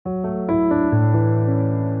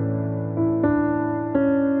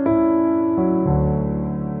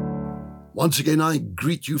Once again, I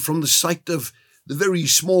greet you from the site of the very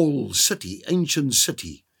small city, ancient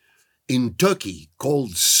city in Turkey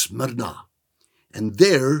called Smyrna. And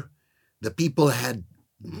there, the people had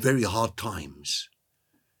very hard times.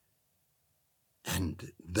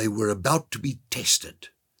 And they were about to be tested,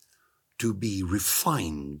 to be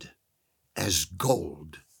refined as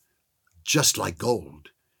gold, just like gold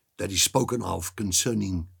that is spoken of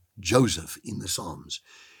concerning Joseph in the Psalms,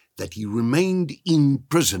 that he remained in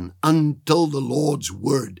prison until the Lord's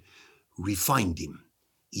word refined him,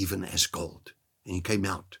 even as gold. And he came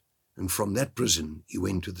out. And from that prison, he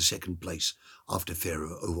went to the second place after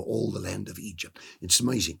Pharaoh over all the land of Egypt. It's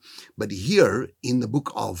amazing. But here in the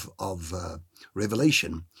book of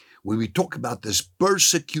Revelation, when we talk about this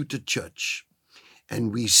persecuted church,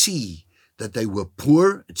 and we see that they were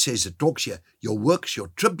poor, it talks here, your works, your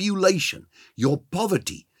tribulation, your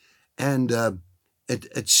poverty. And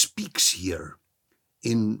it speaks here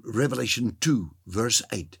in Revelation 2, verse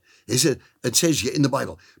 8. It says here in the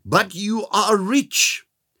Bible, but you are rich.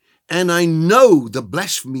 And I know the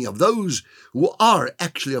blasphemy of those who are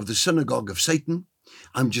actually of the synagogue of Satan.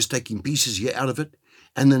 I'm just taking pieces here out of it.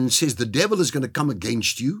 And then it says the devil is going to come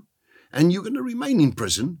against you and you're going to remain in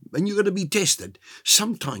prison and you're going to be tested.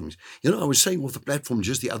 Sometimes, I was saying off the platform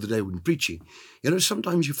just the other day when preaching,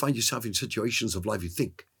 sometimes you find yourself in situations of life,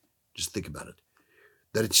 just think about it,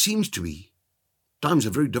 that it seems to be times are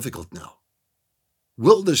very difficult now.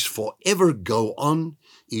 Will this forever go on?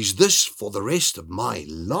 Is this for the rest of my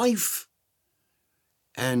life?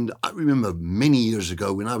 And I remember many years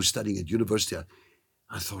ago when I was studying at university,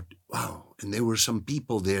 I thought, wow. And there were some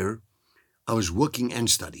people there. I was working and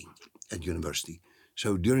studying at university.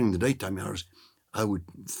 So during the daytime hours, I would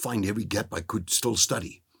find every gap I could still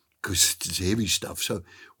study because it's heavy stuff. So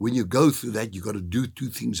when you go through that, you got to do two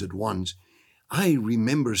things at once. I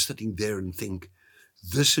remember sitting there and think,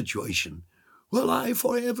 this situation, will I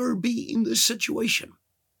forever be in this situation?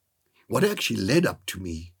 What actually led up to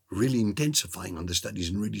me really intensifying on the studies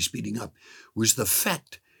and really speeding up was the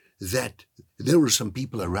fact that there were some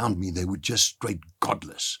people around me, they were just straight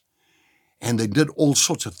godless. And they did all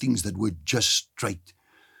sorts of things that were just straight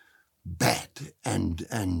bad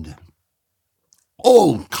and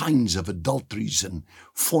all kinds of adulteries and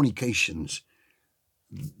fornications.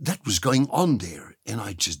 That was going on there, and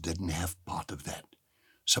I just didn't have part of that.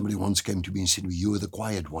 Somebody once came to me and said, well, you were the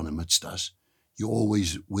quiet one amidst us. You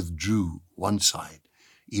always withdrew one side.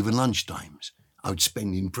 Even lunchtimes, I would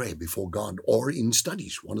spend in prayer before God or in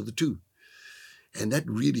studies, one of the two. And that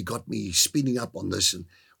really got me spinning up on this. And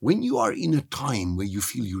when you are in a time where you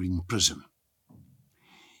feel you're in prison,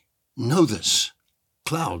 know this,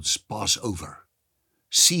 clouds pass over.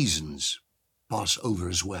 Seasons pass over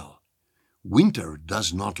as well. Winter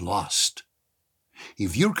does not last.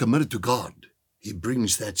 If you're committed to God, He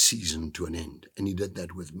brings that season to an end, and He did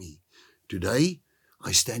that with me. Today,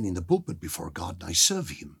 I stand in the pulpit before God and I serve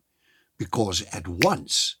Him because at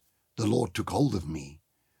once the Lord took hold of me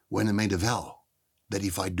when I made a vow that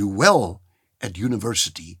if I do well at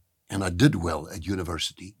university, and I did well at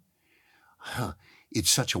university, it's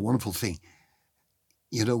such a wonderful thing.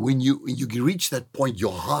 When you reach that point,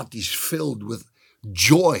 your heart is filled with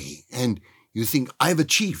joy and you think, I've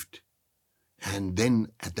achieved. And then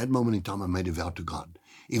at that moment in time, I made a vow to God.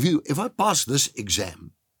 If I pass this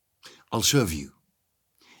exam, I'll serve you.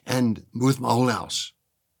 And with my whole house.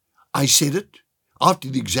 I said it. After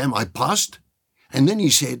the exam, I passed. And then He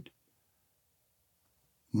said,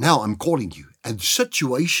 now I'm calling you. And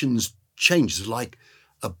situations changed, like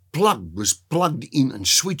a plug was plugged in and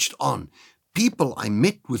switched on. I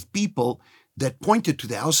met with people that pointed to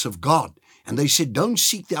the house of God. And they said, don't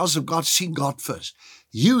seek the house of God, seek God first.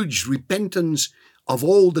 Huge repentance of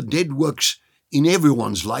all the dead works in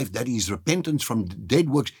everyone's life. That is repentance from dead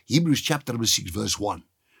works. Hebrews chapter 6, verse 1.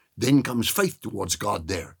 Then comes faith towards God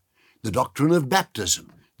there. The doctrine of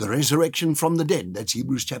baptism, the resurrection from the dead. That's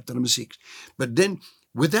Hebrews chapter 6. But then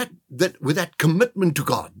with that commitment to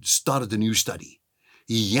God, started a new study.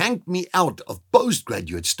 He yanked me out of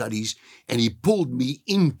postgraduate studies and He pulled me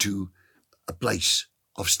into a place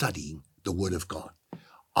of studying the Word of God.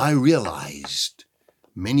 I realized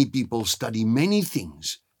many people study many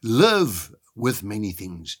things, live with many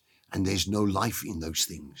things, and there's no life in those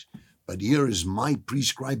things. But here is my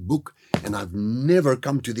prescribed book, and I've never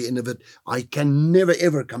come to the end of it. I can never,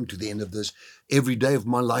 ever come to the end of this. Every day of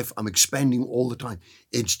my life, I'm expanding all the time.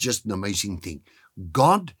 It's just an amazing thing.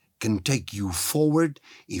 God can take you forward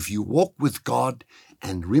if you walk with God.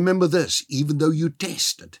 And remember this, even though you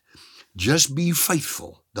test it, just be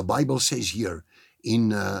faithful. The Bible says here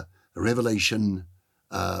in Revelation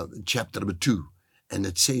chapter 2, and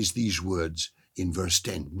it says these words in verse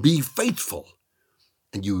 10. Be faithful,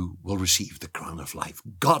 and you will receive the crown of life.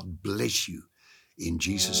 God bless you in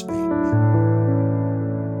Jesus' name.